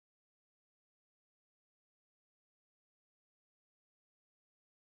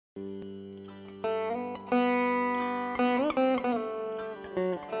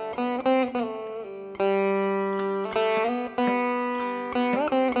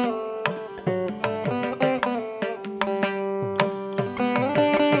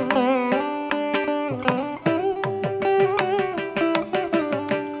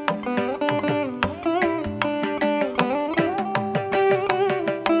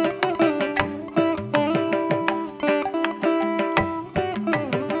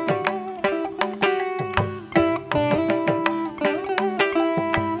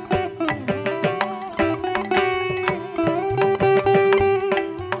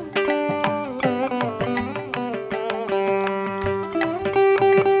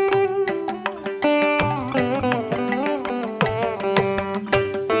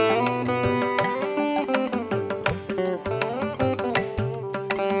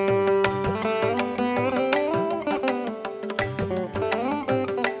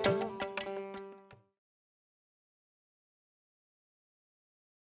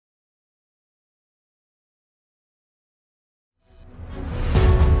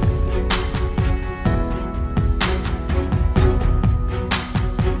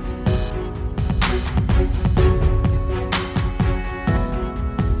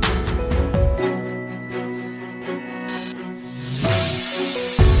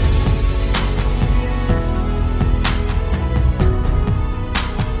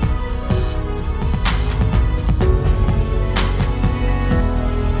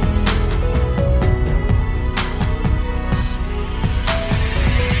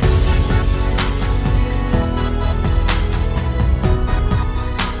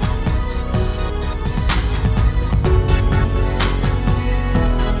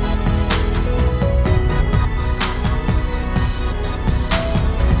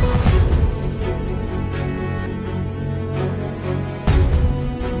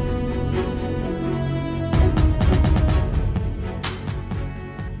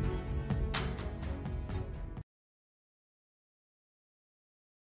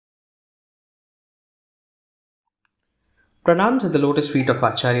Pranams at the lotus feet of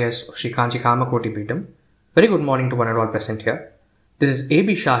Acharyas of Sri Kanchi Kamakoti Peetham. Very good morning to one and all present here. This is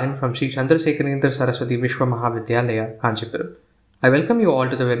A.B. Shahin from Sri Scsvmv Saraswati Vishwa Mahavidyalaya, Kanchipuram. I welcome you all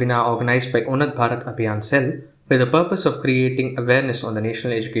to the webinar organized by Unnat Bharat Abhiyan Cell with the purpose of creating awareness on the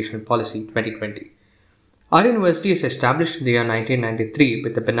National Education Policy 2020. Our university is established in the year 1993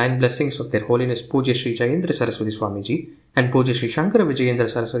 with the benign blessings of Their Holiness Pujya Sri Jayendra Saraswati Swamiji and Pujya Sri Shankara Vijayendra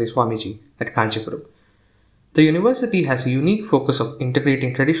Saraswati Swamiji at Kanchipuram. The university has a unique focus of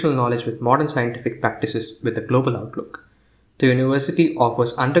integrating traditional knowledge with modern scientific practices with a global outlook. The university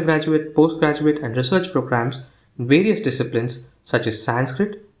offers undergraduate, postgraduate and research programs in various disciplines such as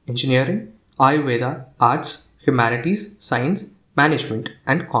Sanskrit, engineering, Ayurveda, arts, humanities, science, management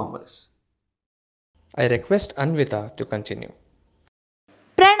and commerce. I request Anvita to continue.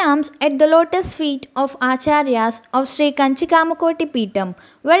 Pranams at the lotus feet of Acharyas of Sri Kanchi Kamakoti Peetham.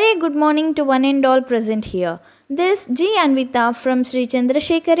 Very good morning to one and all present here. This G. Anvita from Sri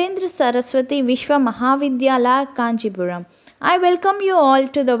Chandrasekharendra Saraswati Vishwa Mahavidyalaya, Kanchipuram. I welcome you all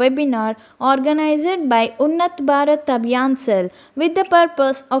to the webinar organized by Unnat Bharat Abhiyan Cell with the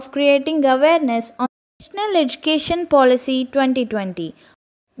purpose of creating awareness on National Education Policy 2020.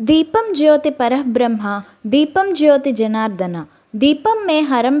 Deepam Jyoti Parah Brahma, Deepam Jyoti Janardana. Deepam me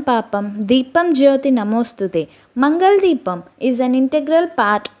haram papam, Deepam Jyoti namostute. Mangal Deepam is an integral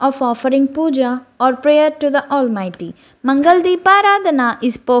part of offering puja or prayer to the Almighty. Mangal Deeparadhana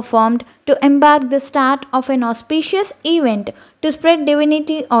is performed to embark the start of an auspicious event to spread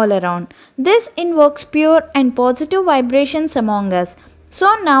divinity all around. This invokes pure and positive vibrations among us.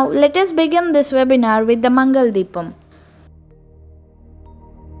 So now let us begin this webinar with the Mangal Deepam.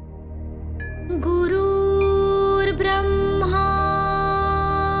 Gurur Brahma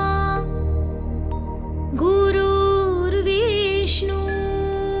Gurur Vishnu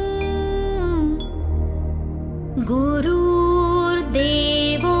Gurur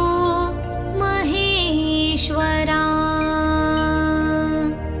Devo Maheshwara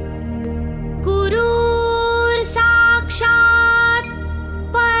Gurur Sakshat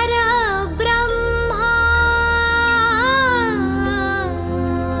Parabrahma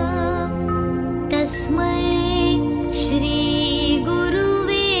Tasmai Shri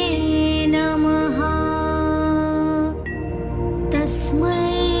Guruve Namaha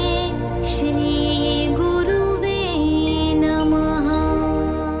Tasmai Shri Guruve Namaha.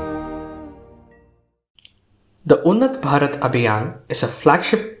 The Unnat Bharat Abhiyan is a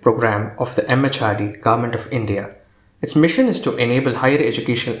flagship program of the MHRD, Government of India. Its mission is to enable higher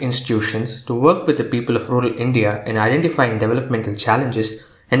educational institutions to work with the people of rural India in identifying developmental challenges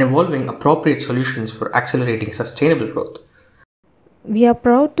and evolving appropriate solutions for accelerating sustainable growth. We are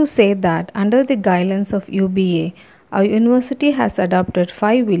proud to say that under the guidelines of UBA, our university has adopted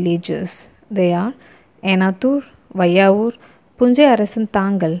 5 villages. They are Enathur, Vayavur, Punjai Arasan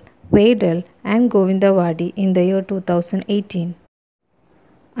Tangal, Vedal and Govindavadi in the year 2018.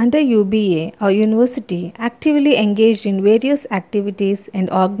 Under UBA, our university actively engaged in various activities and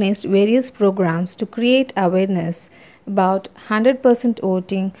organized various programs to create awareness about 100%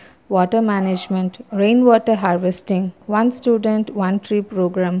 voting, water management, rainwater harvesting, one student, one tree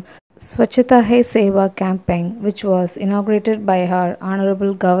program, Swachhata Hai Seva campaign, which was inaugurated by our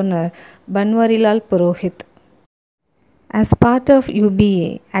Honorable Governor Banwarilal Purohit. As part of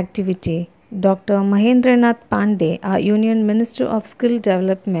UBA activity, Dr. Mahendranath Pandey, our Union Minister of Skill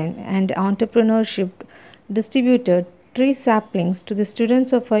Development and Entrepreneurship, distributed tree saplings to the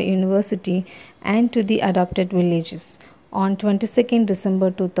students of our university and to the adopted villages on 22nd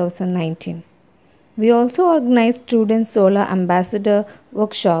December 2019. We also organized Student Solar Ambassador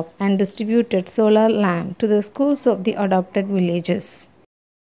workshop and distributed solar lamp to the schools of the adopted villages.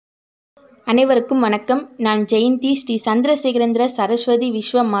 அனைவருக்கும் வணக்கம். நான் ஜெயந்தி ஸ்ரீ சந்திரசேகரேந்திர சரஸ்வதி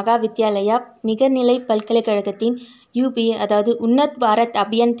விஸ்வ மகாவித்யாலயா நிகர்நிலை பல்கலைக்கழகத்தின் UBA அதாவது உன்னத் பாரத்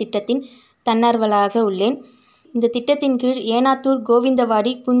அபியான் திட்டத்தின் தன்னார்வலாக உள்ளேன். இந்த திட்டத்தின் கீழ் ஏனாத்தூர்,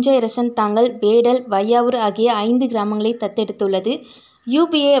 கோவிந்தவாடி, புஞ்சை அரசன் தாங்கல், வேடல், வையாவூர் ஆகிய 5 கிராமங்களை தத்தெடுத்துள்ளது.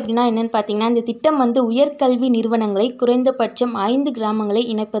 UBA அப்படின்னா என்னென்னு பார்த்தீங்கன்னா, இந்த திட்டம் உயர்கல்வி நிறுவனங்களை குறைந்தபட்சம் 5 கிராமங்களை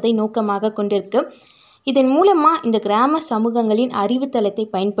இணைப்பதை நோக்கமாக கொண்டிருக்கு. இதன் மூலமாக இந்த கிராம சமூகங்களின் அறிவுத்தளத்தை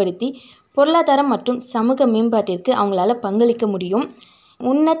பயன்படுத்தி பொருளாதாரம் மற்றும் சமூக மேம்பாட்டிற்கு அவங்களால பங்களிக்க முடியும்.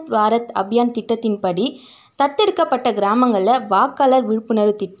 உன்னத் பாரத் அபியான் திட்டத்தின்படி தத்தெடுக்கப்பட்ட கிராமங்களில் வாக்காளர்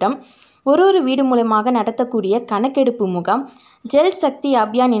விழிப்புணர்வு திட்டம், ஒரு வீடு மூலமாக நடத்தக்கூடிய கணக்கெடுப்பு முகாம், ஜல் சக்தி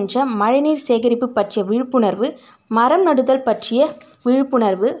அபியான் என்ற மழைநீர் சேகரிப்பு பற்றிய விழிப்புணர்வு, மரம் நடுதல் பற்றிய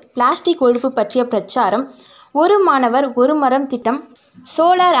விழிப்புணர்வு, பிளாஸ்டிக் ஒழிப்பு பற்றிய பிரச்சாரம், ஒரு மாணவர் ஒரு மரம் திட்டம்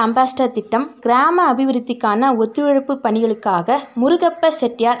சோலார் அம்பாஸ்டர் திட்டம், கிராம அபிவிருத்திக்கான ஒத்துழைப்பு பணிகளுக்காக முருகப்ப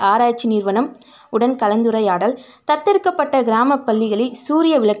செட்டியார் ஆராய்ச்சி நிறுவனம் உடன் கலந்துரையாடல், தத்தெடுக்கப்பட்ட கிராம பள்ளிகளில்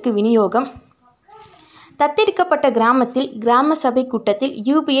சூரிய விளக்கு விநியோகம், தத்தெடுக்கப்பட்ட கிராமத்தில் கிராம சபை கூட்டத்தில்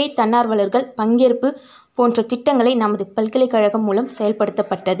UBI தன்னார்வலர்கள் பங்கேற்பு போன்ற திட்டங்களை நமது பல்கலைக்கழகம் மூலம்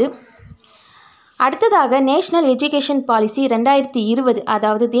செயல்படுத்தப்பட்டது. அடுத்ததாக நேஷனல் எஜுகேஷன் பாலிசி 2020,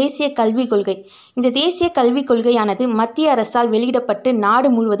 அதாவது தேசிய கல்விக் கொள்கை. இந்த தேசிய கல்விக் கொள்கையானது மத்திய அரசால் வெளியிடப்பட்டு நாடு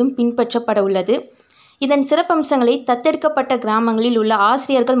முழுவதும் பின்பற்றப்பட உள்ளது. இதன் சிறப்பம்சங்களை தத்தெடுக்கப்பட்ட கிராமங்களில் உள்ள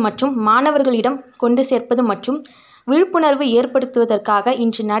ஆசிரியர்கள் மற்றும் மாணவர்களிடம் கொண்டு சேர்ப்பது மற்றும் விழிப்புணர்வு ஏற்படுத்துவதற்காக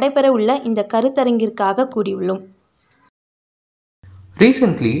இன்று நடைபெற உள்ள இந்த கருத்தரங்கிற்காக கூடியுள்ளோம்.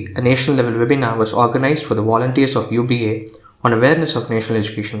 Recently, a national level webinar was organized for the volunteers of UBA on awareness of national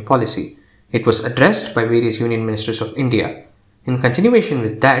education policy. It was addressed by various union ministers of India. In continuation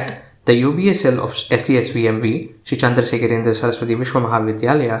with that, the UBA cell of Scsvmv, Sri Chandrasekharendra Saraswati Vishwa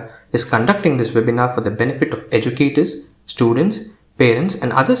Mahavidyalaya, is conducting this webinar for the benefit of educators, students, parents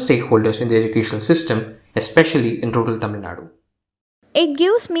and other stakeholders in the educational system, especially in rural Tamil Nadu. It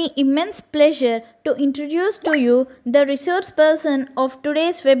gives me immense pleasure to introduce to you the resource person of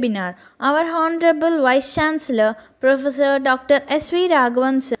today's webinar, our Honorable Vice Chancellor, Professor Dr. S.V.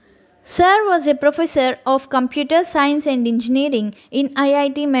 Raghavan Sir. Sir was a professor of Computer Science and Engineering in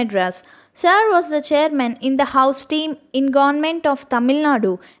IIT Madras. Sir was the chairman in the House team in Government of Tamil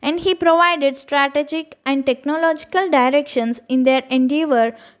Nadu, and he provided strategic and technological directions in their endeavour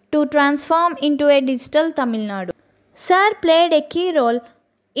to transform into a digital Tamil Nadu. Sir played a key role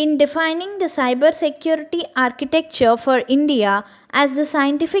in defining the cybersecurity architecture for India as the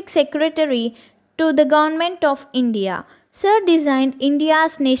scientific secretary to the Government of India. Sir designed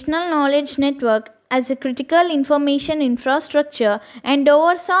India's National Knowledge Network as a critical information infrastructure and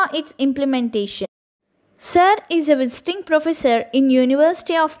oversaw its implementation. Sir is a visiting professor in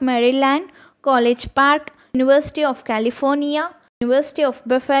University of Maryland, College Park, University of California, University of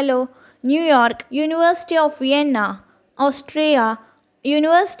Buffalo, New York, University of Vienna, Austria,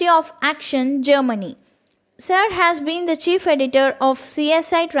 University of Aachen, Germany. Sir has been the chief editor of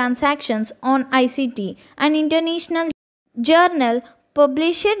CSI Transactions on ICT, an international journal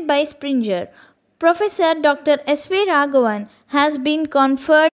published by Springer. Professor Dr. S.V. Raghavan has been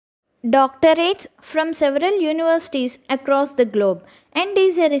conferred doctorates from several universities across the globe and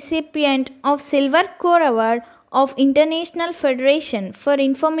is a recipient of Silver Core Award of International Federation for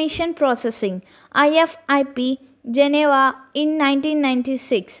Information Processing, IFIP, Geneva in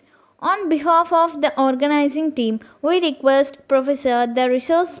 1996. On behalf of the organizing team, we request Professor, the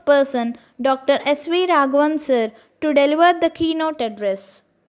resource person, Dr. S.V. Raghavan Sir, to deliver the keynote address.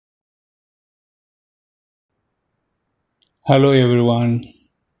 Hello everyone,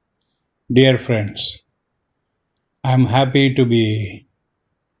 dear friends. I am happy to be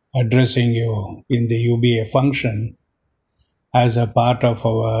addressing you in the UBA function as a part of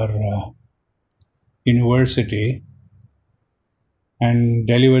our university and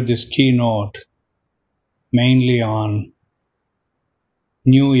deliver this keynote mainly on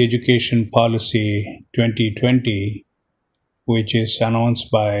New Education Policy 2020, which is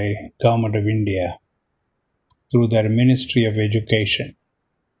announced by Government of India through their Ministry of Education.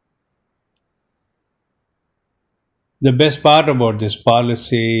 The best part about this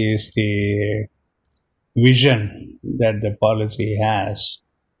policy is the vision that the policy has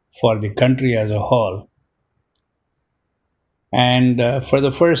for the country as a whole. And for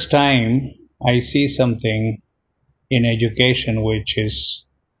the first time, I see something in education which is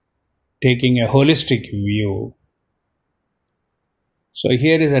taking a holistic view. So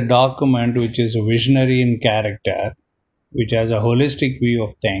here is a document which is visionary in character, which has a holistic view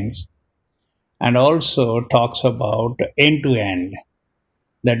of things, and also talks about end-to-end,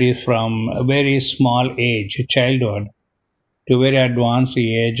 that is from a very small age, childhood, to very advanced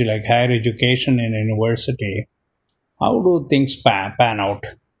age like higher education in university. How do things pan out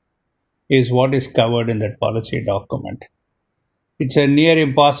is what is covered in that policy document. It's a near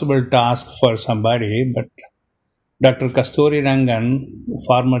impossible task for somebody, but Dr. Kasturi Rangan,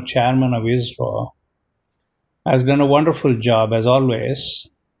 former chairman of ISRO, has done a wonderful job as always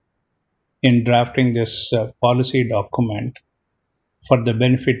in drafting this policy document for the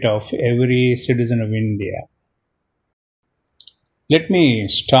benefit of every citizen of India. Let me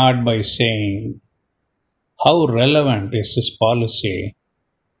start by saying how relevant is this policy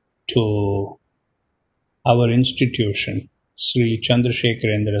to our institution, Sri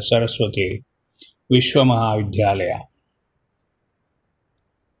Chandrasekharendra Saraswati Vishwa Mahavidyalaya.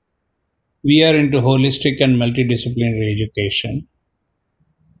 We are into holistic and multidisciplinary education,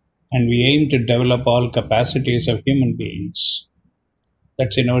 and we aim to develop all capacities of human beings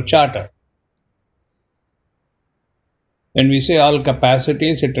That's in our charter. When we say all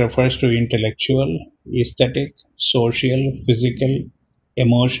capacities, it refers to intellectual, aesthetic, social, physical,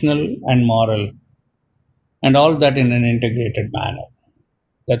 emotional, and moral, and all that in an integrated manner.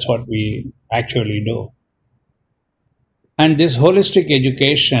 That's what we actually do. And this holistic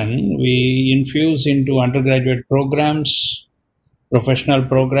education we infuse into undergraduate programs, professional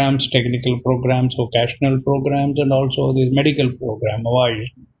programs, technical programs, vocational programs, and also this medical program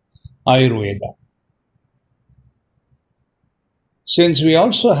of Ayurveda. Since we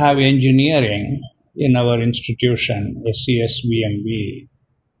also have engineering in our institution, Scsvmv,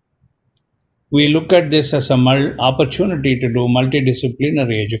 we look at this as an opportunity to do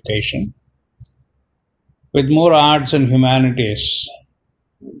multidisciplinary education with more arts and humanities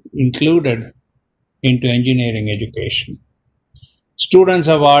included into engineering education. Students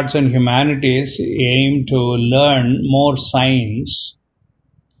of arts and humanities aim to learn more science,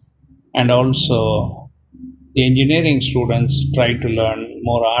 and also the engineering students try to learn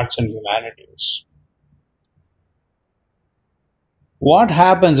more arts and humanities. What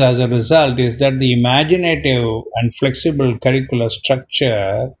happens as a result is that the imaginative and flexible curricular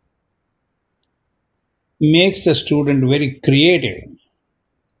structure makes the student very creative,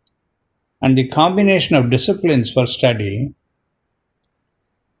 and the combination of disciplines for study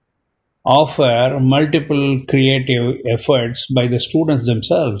offer multiple creative efforts by the students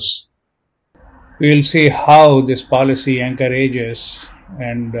themselves. We will see how this policy encourages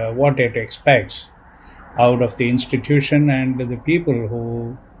and what it expects out of the institution and the people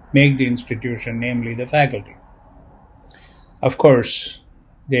who make the institution, namely the faculty. Of course,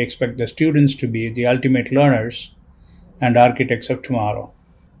 they expect the students to be the ultimate learners and architects of tomorrow.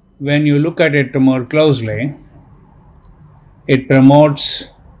 When you look at it more closely, it promotes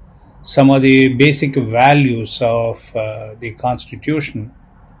some of the basic values of the Constitution,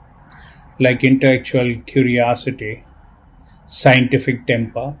 like intellectual curiosity, scientific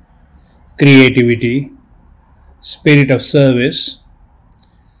temper, creativity, spirit of service,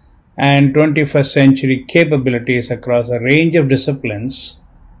 and 21st century capabilities across a range of disciplines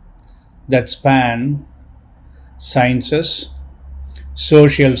that span sciences,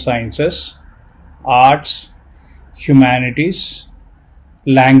 social sciences, arts, humanities,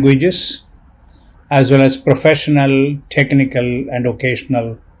 languages, as well as professional, technical, and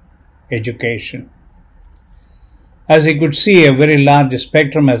vocational education. As you could see, a very large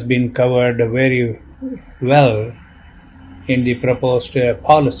spectrum has been covered very well in the proposed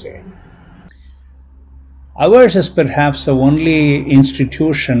policy. Ours is perhaps the only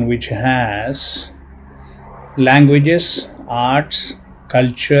institution which has languages, arts,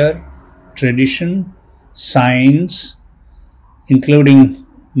 culture, tradition, science, including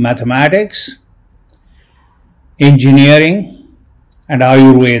mathematics, engineering, and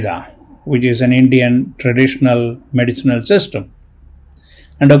Ayurveda, which is an Indian traditional medicinal system,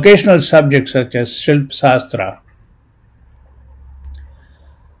 and occasional subjects such as Shilp Shastra.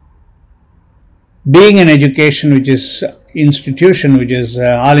 Being an education which is institution which is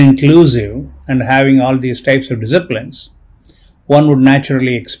all-inclusive and having all these types of disciplines, one would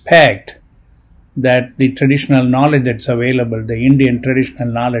naturally expect that the traditional knowledge that's available, the Indian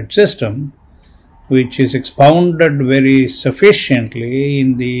traditional knowledge system, which is expounded very sufficiently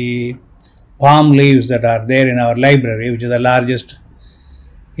in the palm leaves that are there in our library, which is the largest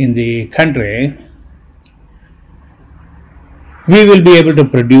in the country, we will be able to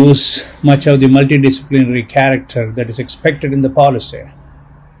produce much of the multidisciplinary character that is expected in the policy.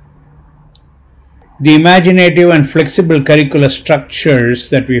 The imaginative and flexible curricular structures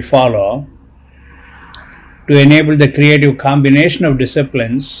that we follow to enable the creative combination of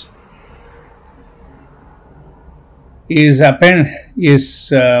disciplines is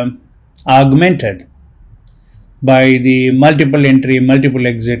augmented by the multiple entry, multiple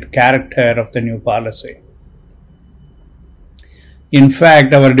exit character of the new policy. In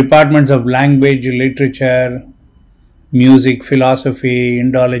fact, our departments of language, literature, music, philosophy,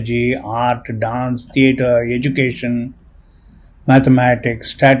 Indology, art, dance, theatre, education,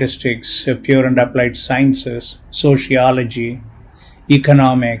 mathematics, statistics, pure and applied sciences, sociology,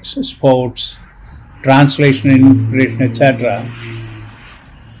 economics, sports, translation, interpretation, etc.,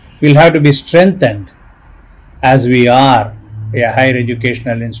 will have to be strengthened as we are a higher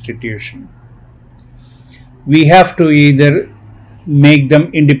educational institution. We have to either make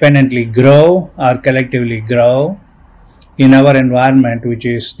them independently grow or collectively grow in our environment, which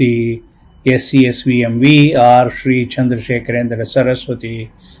is the Scsvmv or Sri Chandrasekharendra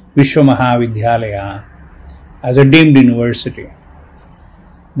Saraswati Vishwa Mahavidyalaya as a deemed university.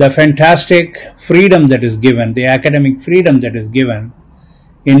 The fantastic freedom that is given, the academic freedom that is given,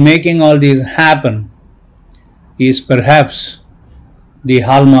 in making all these happen is perhaps the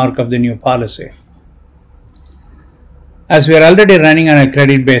hallmark of the new policy. As we are already running on a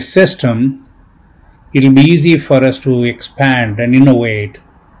credit-based system, it will be easy for us to expand and innovate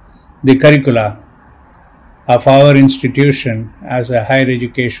the curricula of our institution as a higher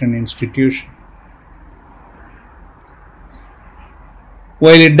education institution.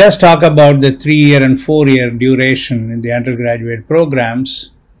 While it does talk about the 3-year and 4-year duration in the undergraduate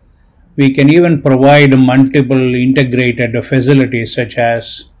programs, we can even provide multiple integrated facilities such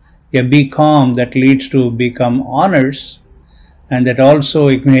as a BCom that leads to BCom honors, and that also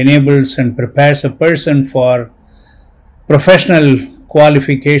enables and prepares a person for professional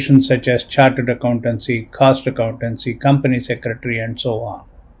qualifications such as chartered accountancy, cost accountancy, company secretary, and so on.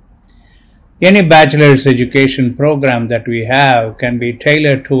 Any bachelor's education program that we have can be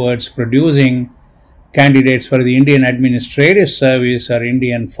tailored towards producing candidates for the Indian Administrative Service or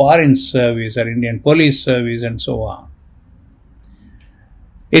Indian Foreign Service or Indian Police Service and so on.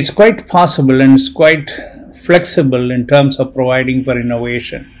 It's quite possible and it's quite flexible in terms of providing for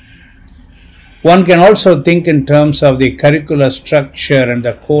innovation. One can also think in terms of the curricular structure and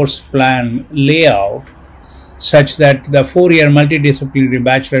the course plan layout such that the 4-year multidisciplinary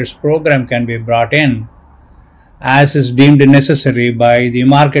bachelor's program can be brought in as is deemed necessary by the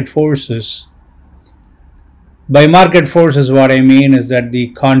market forces. By market forces, what I mean is that the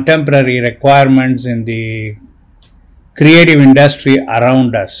contemporary requirements in the creative industry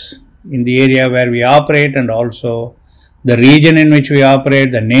around us, in the area where we operate, and also the region in which we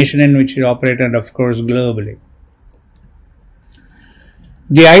operate, the nation in which we operate, and of course globally.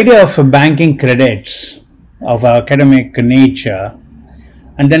 The idea of banking credits of academic nature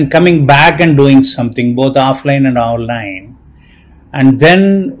and then coming back and doing something both offline and online and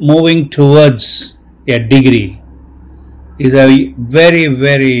then moving towards a degree is a very,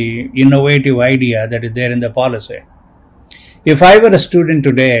 very innovative idea that is there in the policy. If I were a student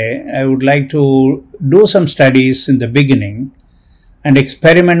today, I would like to do some studies in the beginning and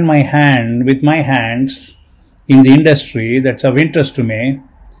experiment with my hands in the industry that's of interest to me,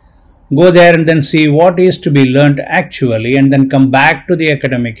 go there and then see what is to be learned actually, and then come back to the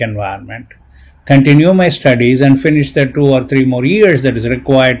academic environment, continue my studies and finish the 2 or 3 more years that is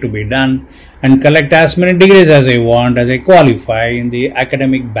required to be done, and collect as many degrees as I want as I qualify in the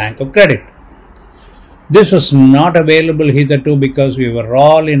academic bank of credit. This was not available hitherto because we were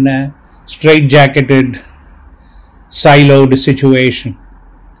all in a straitjacketed, siloed situation.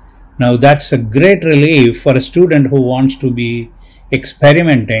 Now that's a great relief for a student who wants to be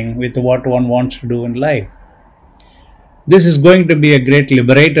experimenting with what one wants to do in life. This is going to be a great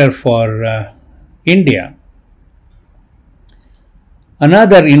liberator for India.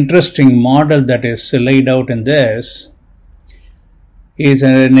 Another interesting model that is laid out in this is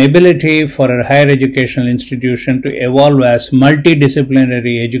an ability for a higher educational institution to evolve as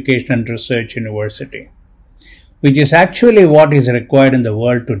multidisciplinary education and research university, which is actually what is required in the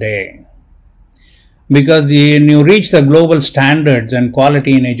world today. Because when you reach the global standards and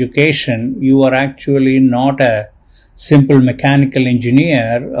quality in education, you are actually not a simple mechanical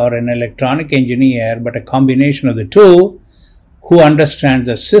engineer or an electronic engineer, but a combination of the two who understands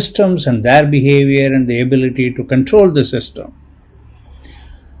the systems and their behavior and the ability to control the system.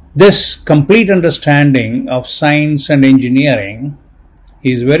 This complete understanding of science and engineering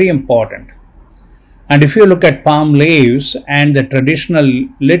is very important. And if you look at palm leaves and the traditional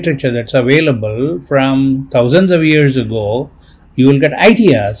literature that's available from thousands of years ago, you will get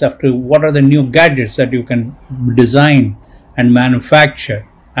ideas as to what are the new gadgets that you can design and manufacture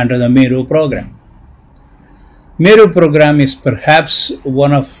under the Meru program. Meru program is perhaps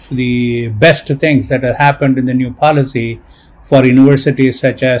one of the best things that have happened in the new policy for universities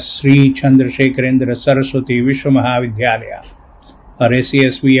such as Sri Chandrasekharendra Saraswati Vishwa Mahavidyalaya, or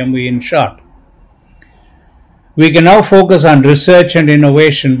Scsvmv in short. We can now focus on research and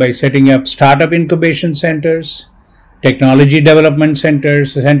innovation by setting up startup incubation centers, technology development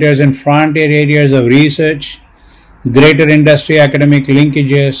centers, centers in frontier areas of research, greater industry academic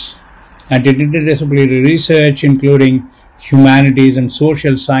linkages, and interdisciplinary research including humanities and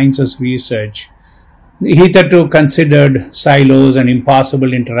social sciences research. The hitherto considered silos and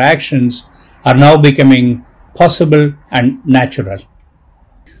impossible interactions are now becoming possible and natural.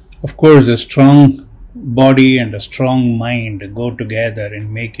 Of course, a strong body and a strong mind go together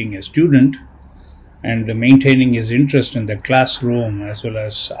in making a student and maintaining his interest in the classroom as well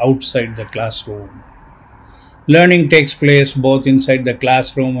as outside the classroom. Learning takes place both inside the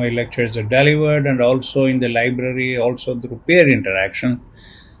classroom where lectures are delivered and also in the library, also through peer interaction,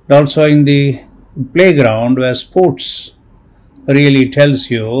 and also in the playground where sports really tells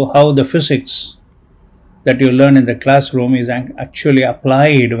you how the physics that you learn in the classroom is actually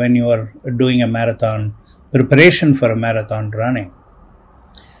applied when you are doing a marathon preparation for a marathon running.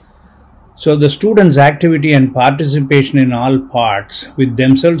 So the students' activity and participation in all parts with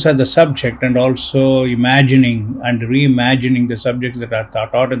themselves as the subject, and also imagining and reimagining the subjects that are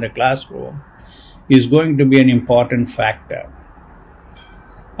taught in the classroom, is going to be an important factor.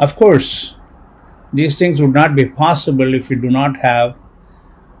 Of course, these things would not be possible if you do not have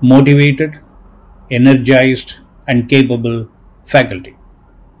motivated, energized, and capable faculty.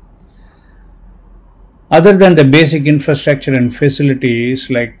 Other than the basic infrastructure and facilities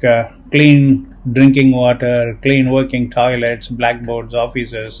like clean drinking water, clean working toilets, blackboards,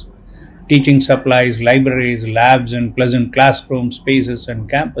 offices, teaching supplies, libraries, labs, and pleasant classroom spaces and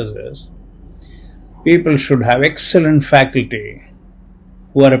campuses, people should have excellent faculty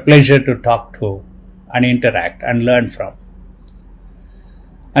who are a pleasure to talk to and interact and learn from.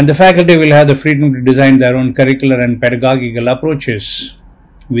 And the faculty will have the freedom to design their own curricular and pedagogical approaches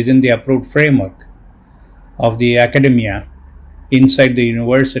within the approved framework of the academia inside the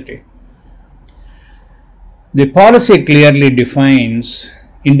university. The policy clearly defines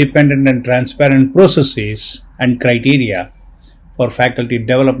independent and transparent processes and criteria for faculty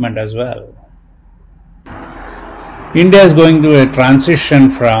development as well. India is going through a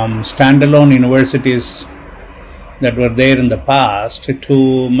transition from standalone universities that were there in the past to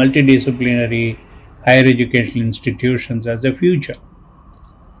multidisciplinary higher educational institutions as the future.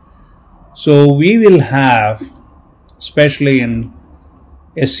 So we will have, especially in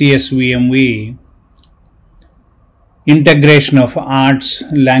Scsvmv, integration of arts,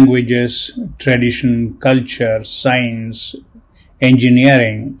 languages, tradition, culture, science,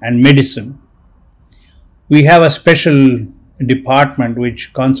 engineering, and medicine. We have a special department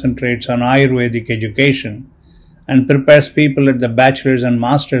which concentrates on Ayurvedic education and prepares people at the bachelor's and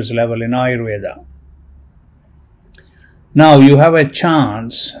master's level in Ayurveda. Now you have a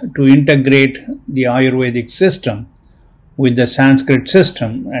chance to integrate the Ayurvedic system with the Sanskrit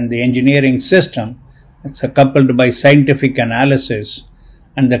system and the engineering system. It's coupled by scientific analysis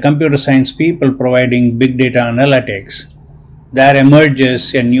and the computer science people providing big data analytics. There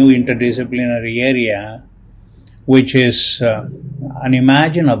emerges a new interdisciplinary area which is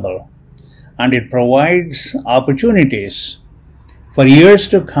unimaginable, and it provides opportunities for years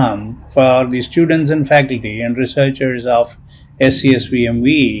to come for the students and faculty and researchers of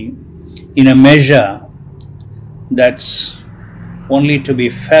Scsvmv in a measure that's only to be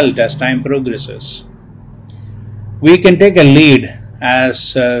felt as time progresses. We can take a lead as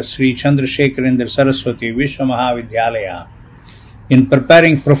Sri Chandrasekharendra Saraswati Vishwa Mahavidyalaya in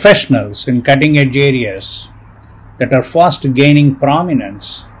preparing professionals in cutting-edge areas that are fast gaining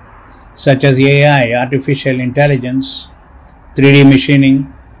prominence, such as AI, artificial intelligence, 3D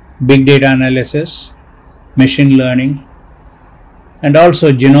machining, big data analysis, machine learning, and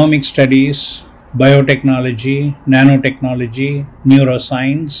also genomic studies, biotechnology, nanotechnology,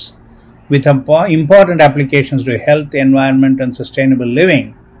 neuroscience, with important applications to health, environment, and sustainable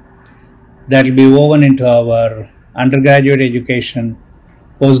living that will be woven into our undergraduate education,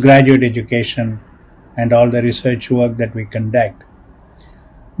 postgraduate education, and all the research work that we conduct.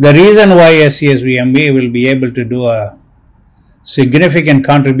 The reason why Scsvmv will be able to do a significant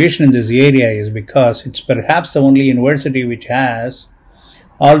contribution in this area is because it's perhaps the only university which has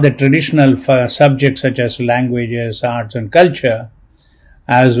all the traditional subjects such as languages, arts, and culture,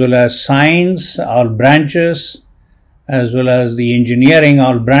 as well as science, all branches, as well as the engineering,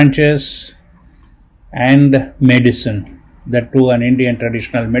 all branches, and medicine, that too an Indian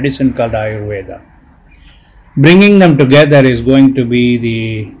traditional medicine called Ayurveda. Bringing them together is going to be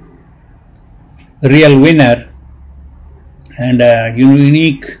the real winner and a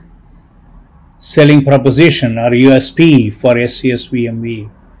unique selling proposition or USP for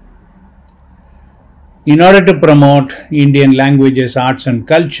Scsvmv. In order to promote Indian languages, arts, and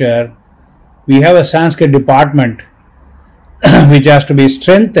culture, we have a Sanskrit department which has to be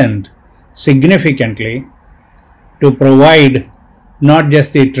strengthened significantly to provide not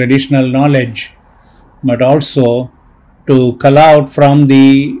just the traditional knowledge but also to cull out from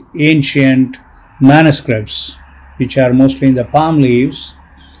the ancient manuscripts, which are mostly in the palm leaves,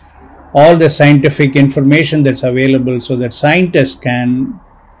 all the scientific information that's available so that scientists can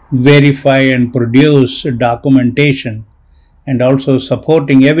verify and produce documentation and also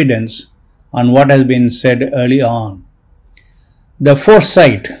supporting evidence on what has been said early on. The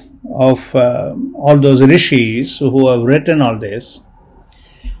foresight of all those rishis who have written all this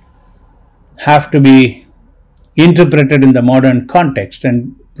have to be interpreted in the modern context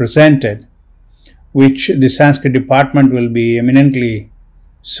and presented which the Sanskrit department will be eminently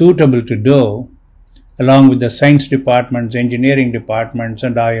suitable to do, along with the science departments, engineering departments,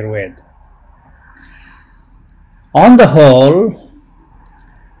 and Ayurveda. On the whole,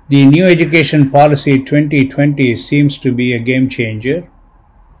 the new education policy 2020 seems to be a game changer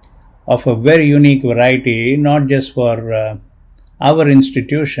of a very unique variety, not just for our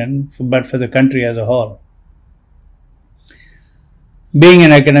institution, but for the country as a whole. Being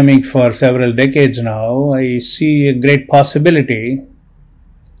an academic for several decades now, I see a great possibility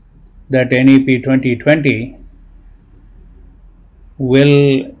that NEP 2020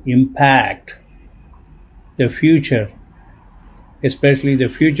 will impact the future, especially the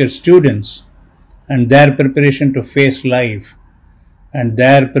future students and their preparation to face life and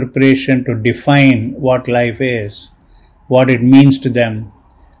their preparation to define what life is, what it means to them,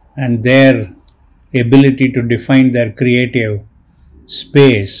 and their ability to define their creative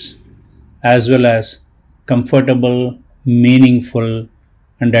space as well as comfortable, meaningful,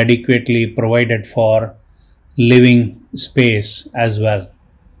 and adequately provided for living space as well.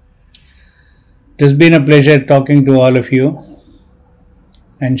 It has been a pleasure talking to all of you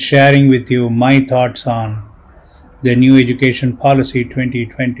and sharing with you my thoughts on the new education policy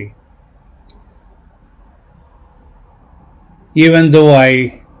 2020. Even though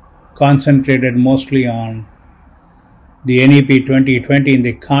I concentrated mostly on the NEP 2020 in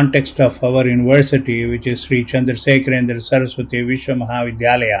the context of our university, which is Sri Scsvmv Saraswati Vishwa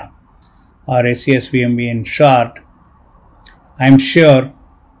Mahavidyalaya, or Scsvmv in short, I am sure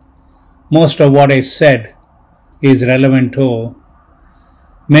most of what I said is relevant to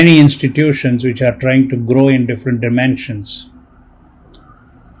many institutions which are trying to grow in different dimensions.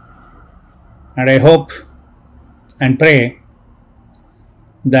 And I hope and pray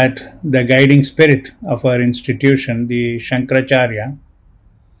that the guiding spirit of our institution, the Shankaracharya,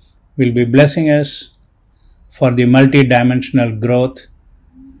 will be blessing us for the multi-dimensional growth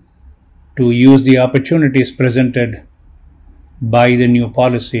to use the opportunities presented by the new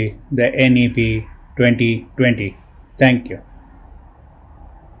policy, the NEP 2020. Thank you.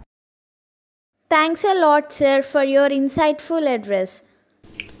 Thanks a lot, sir, for your insightful address.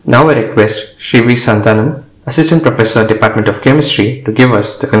 Now I request Shri V. Santanam, Assistant Professor, Department of Chemistry, to give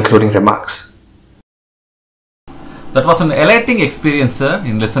us the concluding remarks. That was an elating experience, sir,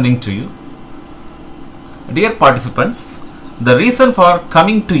 in listening to you. Dear participants, the reason for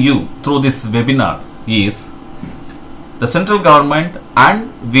coming to you through this webinar is the central government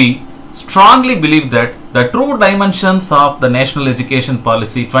and we strongly believe that the true dimensions of the National Education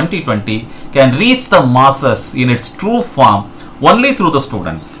Policy 2020 can reach the masses in its true form only through the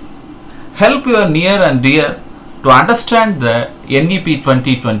students. Help your near and dear to understand the NEP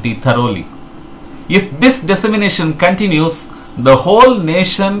 2020 thoroughly. If this dissemination continues, the whole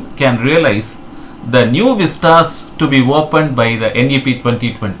nation can realize the new vistas to be opened by the NEP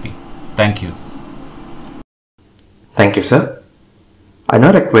 2020. Thank you. Thank you, sir. I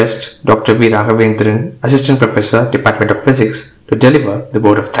now request Dr. V. Raghavendran, Assistant Professor, Department of Physics, to deliver the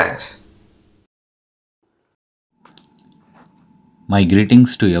vote of thanks. My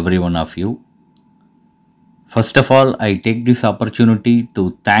greetings to every one of you. First of all, I take this opportunity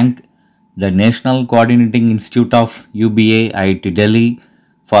to thank the National Coordinating Institute of UBA IIT Delhi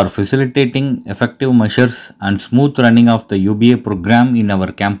for facilitating effective measures and smooth running of the UBA program in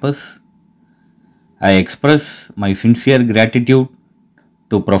our campus. I express my sincere gratitude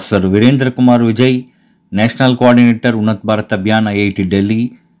to Professor Virendra Kumar Vijay, National Coordinator Unnat Bharat Abhiyan IIT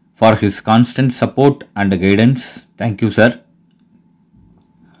Delhi, for his constant support and guidance. Thank you, sir.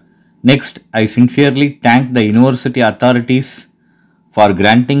 Next, I sincerely thank the university authorities for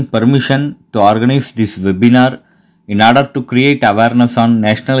granting permission to organize this webinar in order to create awareness on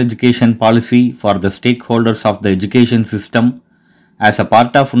national education policy for the stakeholders of the education system as a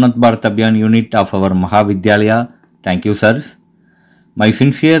part of Unnat Bharat Abhiyan unit of our Mahavidyalaya. Thank you, sirs. My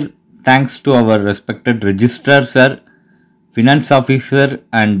sincere thanks to our respected registrar, sir, finance officer,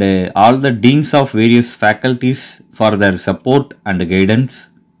 and all the deans of various faculties for their support and guidance.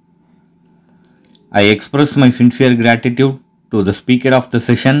 I express my sincere gratitude to the speaker of the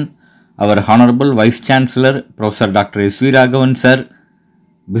session, our Honorable Vice Chancellor, Professor Dr. S.V. Raghavan, sir.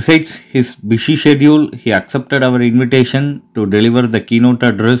 Besides his busy schedule, he accepted our invitation to deliver the keynote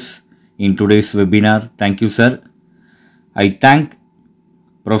address in today's webinar. Thank you, sir. I thank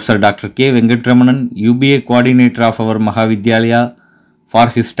Professor Dr. K. Venkatramanan, UBA coordinator of our Mahavidyalaya, for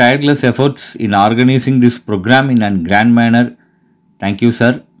his tireless efforts in organizing this program in a grand manner. Thank you,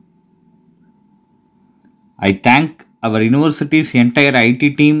 sir. I thank our university's entire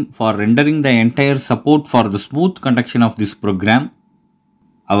IT team for rendering the entire support for the smooth conduction of this program.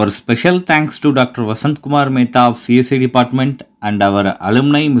 Our special thanks to Dr. Vasant Kumar Mehta of CSE Department and our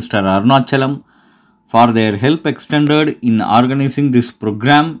alumni Mr. Arunachalam for their help extended in organizing this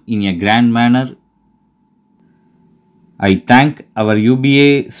program in a grand manner. I thank our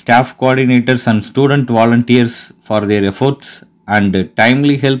UBA staff coordinators and student volunteers for their efforts and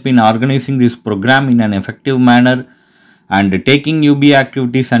timely help in organizing this program in an effective manner and taking UBA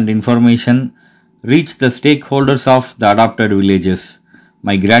activities and information reach the stakeholders of the adopted villages.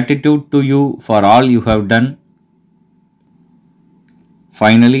 My gratitude to you for all you have done.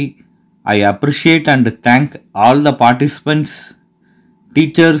 Finally, I appreciate and thank all the participants,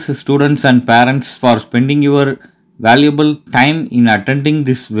 teachers, students and parents for spending your valuable time in attending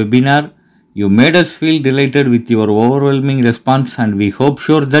this webinar. You made us feel delighted with your overwhelming response and we hope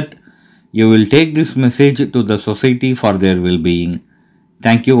sure that you will take this message to the society for their well-being.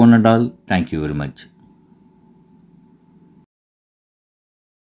 Thank you one and all. Thank you very much.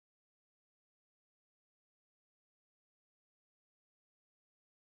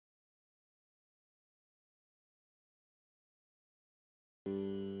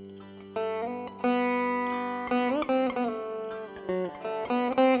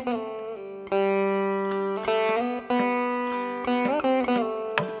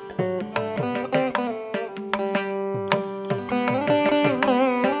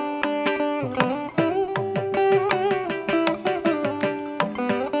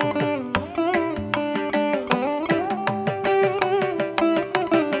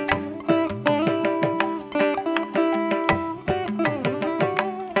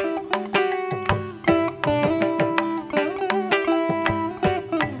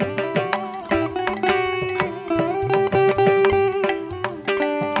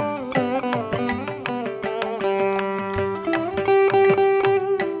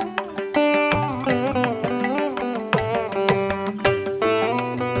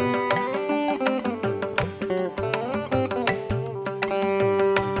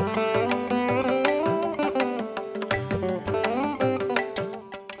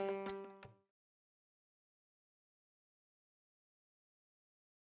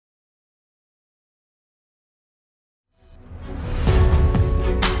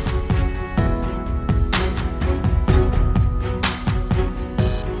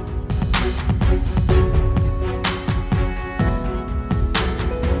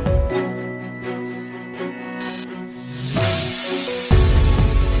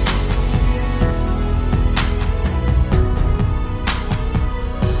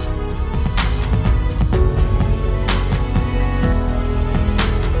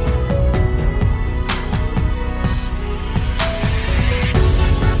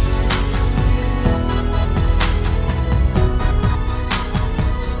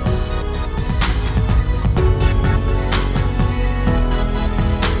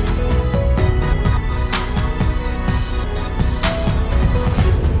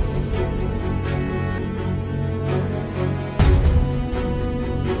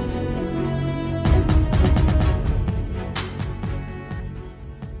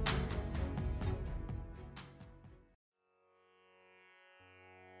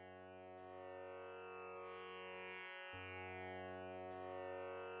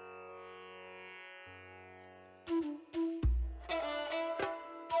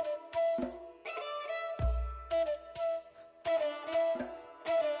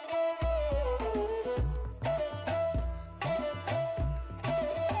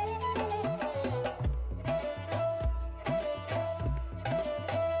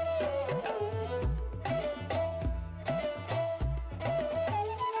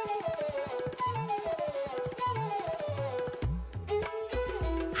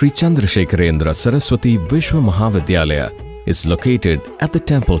 Sri Chandrasekharendra Saraswati Vishwa Mahavidyalaya is located at the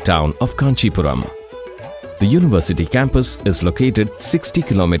temple town of Kanchipuram. The university campus is located 60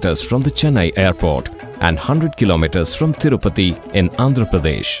 kilometers from the Chennai airport and 100 kilometers from Tirupati in Andhra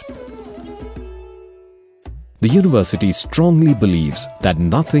Pradesh. The university strongly believes that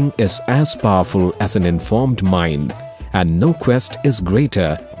nothing is as powerful as an informed mind, and no quest is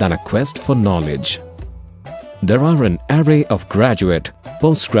greater than a quest for knowledge. There are an array of graduate,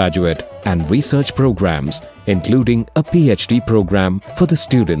 postgraduate and research programs, including a PhD program for the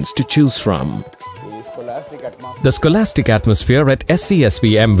students to choose from. The scholastic atmosphere at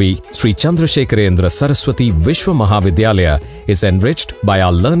Scsvmv Sri Chandrasekharendra Saraswati Vishwa Mahavidyalaya is enriched by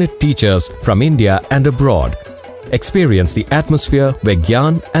our learned teachers from India and abroad. Experience the atmosphere where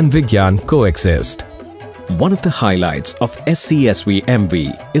Gyan and Vigyan coexist. One of the highlights of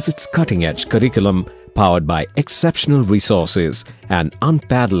Scsvmv is its cutting-edge curriculum powered by exceptional resources and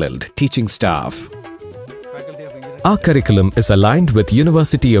unparalleled teaching staff. Our curriculum is aligned with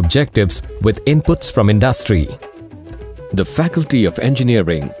university objectives with inputs from industry. The Faculty of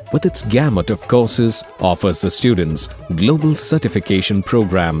Engineering, with its gamut of courses, offers the students global certification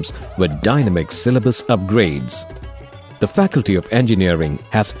programs with dynamic syllabus upgrades. The Faculty of Engineering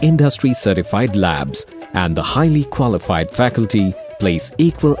has industry-certified labs, and the highly qualified faculty place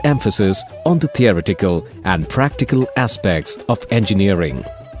equal emphasis on the theoretical and practical aspects of engineering.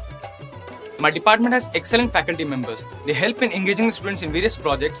 My department has excellent faculty members. They help in engaging the students in various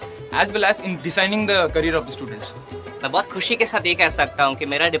projects as well as in designing the career of the students. मैं बहुत खुशी के साथ ये कह सकता हूँ कि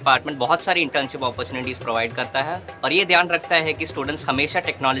मेरा डिपार्टमेंट बहुत सारी इंटर्नशिप अपॉर्चुनिटीज प्रोवाइड करता है और ये ध्यान रखता है कि स्टूडेंट्स हमेशा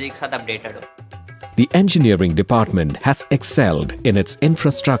टेक्नोलॉजी के साथ अपडेटेड हो. The engineering department has excelled in its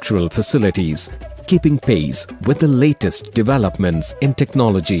infrastructural facilities, keeping pace with the latest developments in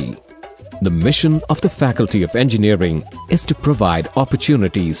technology. The mission of the Faculty of Engineering is to provide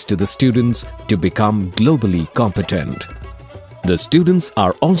opportunities to the students to become globally competent. The students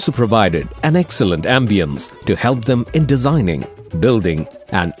are also provided an excellent ambience to help them in designing, building,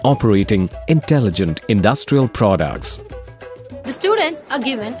 and operating intelligent industrial products. The students are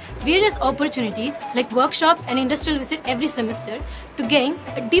given various opportunities like workshops and industrial visit every semester to gain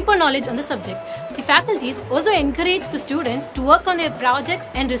a deeper knowledge on the subject. The faculties also encourage the students to work on their projects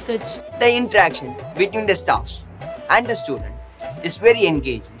and research. The interaction between the staffs and the student is very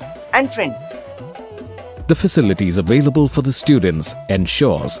engaging and friendly. The facilities available for the students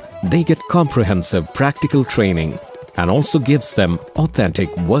ensures they get comprehensive practical training and also gives them authentic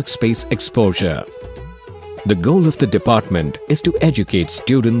workspace exposure. The goal of the department is to educate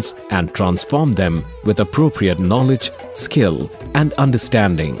students and transform them with appropriate knowledge, skill, and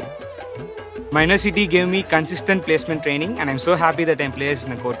understanding. My university gave me consistent placement training and I'm so happy that I'm placed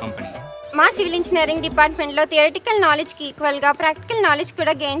in a core company. మా civil engineering డిపార్ట్మెంట్లో theoretical నాలెడ్జ్కి ఈక్వల్గా practical knowledge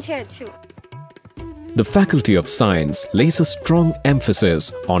కూడా gain చేయొచ్చు. The Faculty of Science lays a strong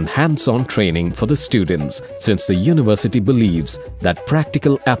emphasis on hands-on training for the students since the university believes that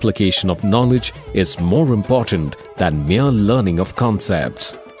practical application of knowledge is more important than mere learning of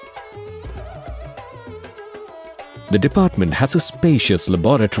concepts. The department has a spacious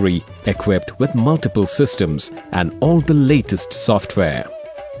laboratory equipped with multiple systems and all the latest software.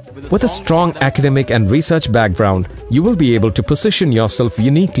 With a strong academic and research background, you will be able to position yourself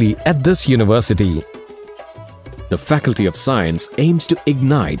uniquely at this university. The Faculty of Science aims to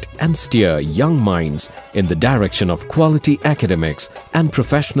ignite and steer young minds in the direction of quality academics and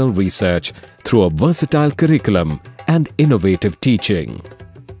professional research through a versatile curriculum and innovative teaching.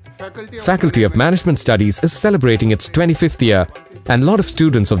 Faculty of Management Studies is celebrating its 25th year, and a lot of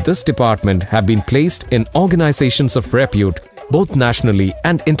students of this department have been placed in organizations of repute both nationally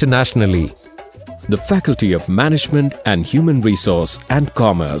and internationally. The Faculty of Management and Human Resource and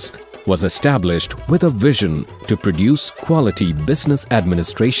Commerce was established with a vision to produce quality business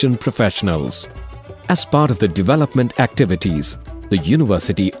administration professionals. As part of the development activities, the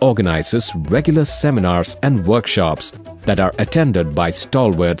university organizes regular seminars and workshops that are attended by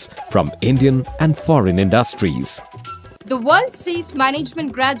stalwarts from Indian and foreign industries. The world sees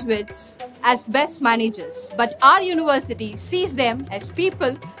management graduates as best managers, but our university sees them as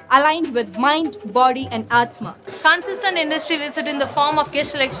people aligned with mind, body and Atma. Consistent industry visit in the form of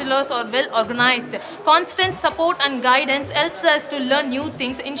guest lecturers are well organized. Constant support and guidance helps us to learn new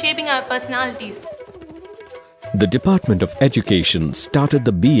things in shaping our personalities. The Department of Education started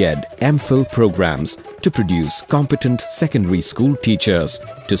the B.Ed MPhil programs to produce competent secondary school teachers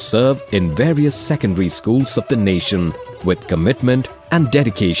to serve in various secondary schools of the nation with commitment and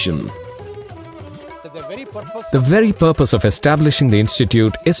dedication. The very purpose of establishing the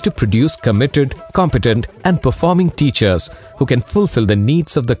institute is to produce committed, competent and performing teachers who can fulfill the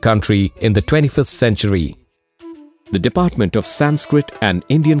needs of the country in the 21st century. The Department of Sanskrit and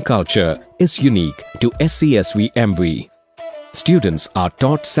Indian Culture is unique to Scsvmv. Students are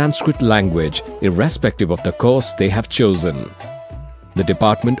taught Sanskrit language irrespective of the course they have chosen. The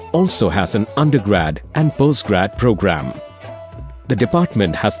department also has an undergrad and postgrad program. The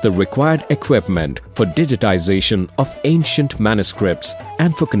department has the required equipment for digitization of ancient manuscripts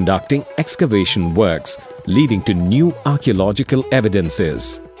and for conducting excavation works leading to new archaeological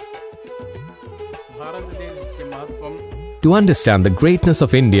evidences. To understand the greatness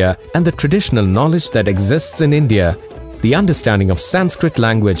of India and the traditional knowledge that exists in India, the understanding of Sanskrit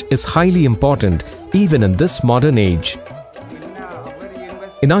language is highly important even in this modern age.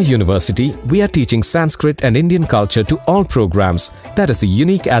 In our university, we are teaching Sanskrit and Indian culture to all programs. That is the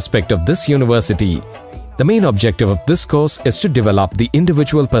unique aspect of this university. The main objective of this course is to develop the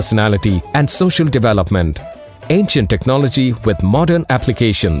individual personality and social development, ancient technology with modern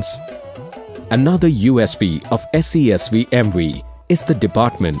applications. Another USP of Scsvmv is the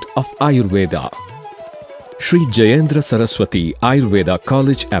Department of Ayurveda. Sri Jayendra Saraswati Ayurveda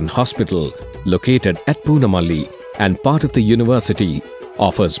College and Hospital, located at Poonamalli and part of the university,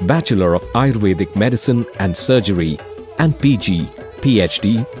 offers Bachelor of Ayurvedic Medicine and Surgery and PG,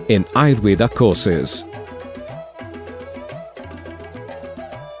 PhD in Ayurveda courses.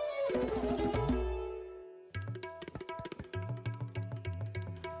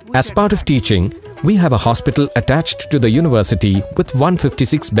 As part of teaching, we have a hospital attached to the university with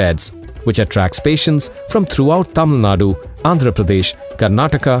 156 beds, which attracts patients from throughout Tamil Nadu, Andhra Pradesh,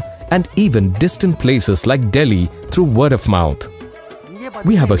 Karnataka, and even distant places like Delhi through word of mouth.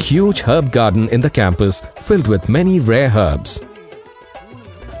 We have a huge herb garden in the campus filled with many rare herbs.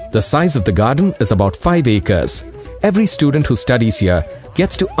 The size of the garden is about 5 acres. Every student who studies here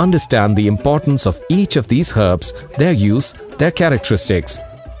gets to understand the importance of each of these herbs, their use, their characteristics.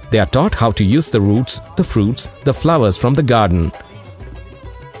 They are taught how to use the roots, the fruits, the flowers from the garden.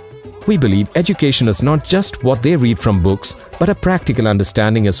 We believe education is not just what they read from books, but a practical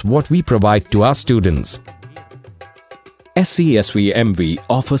understanding is what we provide to our students. Scsvmv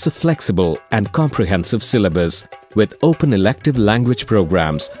offers a flexible and comprehensive syllabus with open elective language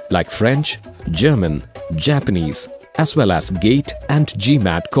programs like French, German, Japanese, as well as GATE and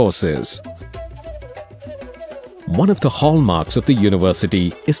GMAT courses. One of the hallmarks of the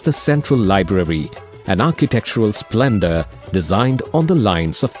university is the Central Library, an architectural splendor designed on the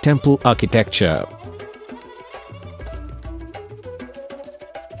lines of temple architecture.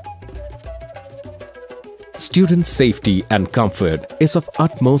 Student safety and comfort is of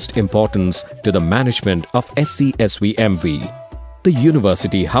utmost importance to the management of Scsvmv. The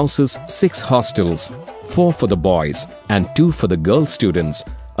university houses 6 hostels, 4 for the boys and 2 for the girl students,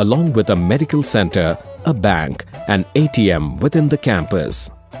 along with a medical center, a bank, and ATM within the campus.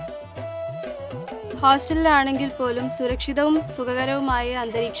 ഹോസ്റ്റലിലാണെങ്കിൽ പോലും സുരക്ഷിതവും സുഖകരവുമായ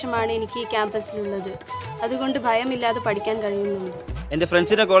അന്തരീക്ഷമാണ് എനിക്ക് ഈ ക്യാമ്പസിലുള്ളത്. അതുകൊണ്ട് ഭയമില്ലാതെ പഠിക്കാൻ കഴിയുന്നുണ്ട്. എൻ്റെ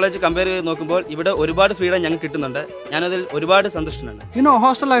ഫ്രണ്ട്സിന്റെ കോളേജ് കമ്പയർ ചെയ്ത് നോക്കുമ്പോൾ ഇവിടെ ഒരുപാട് ഫ്രീഡം ഞങ്ങൾക്ക് കിട്ടുന്നുണ്ട്. ഞാൻ അതിൽ ഒരുപാട് സന്തുഷ്ടനാണ്. You know,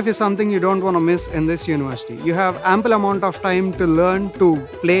 hostel life is something you don't want to miss in this university. You have ample amount of time to learn, to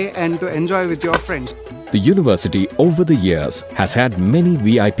play and to enjoy with your friends. The university over the years has had many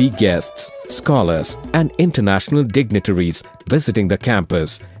VIP guests, scholars and international dignitaries visiting the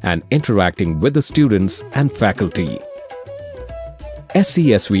campus and interacting with the students and faculty.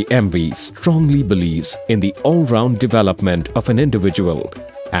 Scsvmv strongly believes in the all-round development of an individual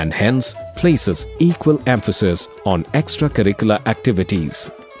and hence places equal emphasis on extracurricular activities.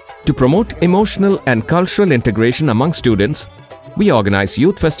 To promote emotional and cultural integration among students, we organize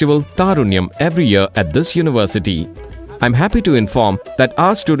Youth Festival Tarunyam every year at this university. I'm happy to inform that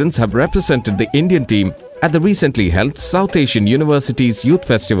our students have represented the Indian team at the recently held South Asian Universities Youth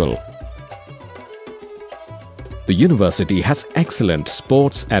Festival. The university has excellent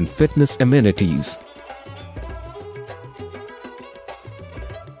sports and fitness amenities.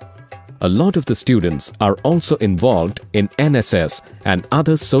 A lot of the students are also involved in NSS and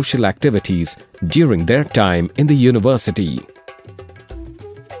other social activities during their time in the university.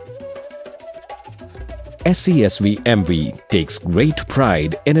 Scsvmv takes great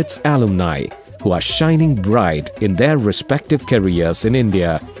pride in its alumni who are shining bright in their respective careers in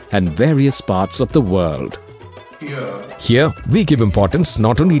India and various parts of the world. Here, we give importance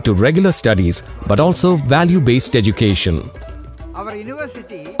not only to regular studies but also value-based education.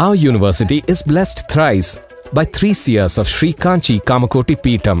 Our university is blessed thrice by 3 seers of Sri Kanchi Kamakoti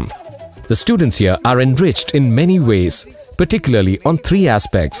Peetham. The students here are enriched in many ways, particularly on 3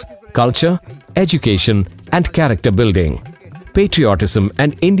 aspects: culture, education and character building. Patriotism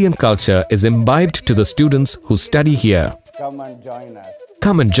and Indian culture is imbibed to the students who study here.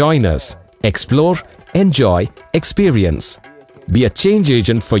 Come and join us. Explore, enjoy, experience. Be a change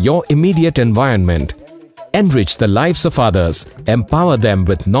agent for your immediate environment. Enrich the lives of others. Empower them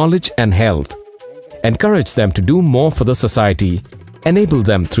with knowledge and health. Encourage them to do more for the society. Enable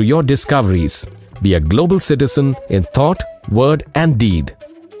them through your discoveries. Be a global citizen in thought, word and deed.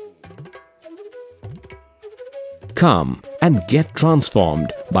 Come and get transformed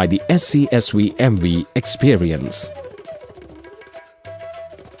by the Scsvmv experience.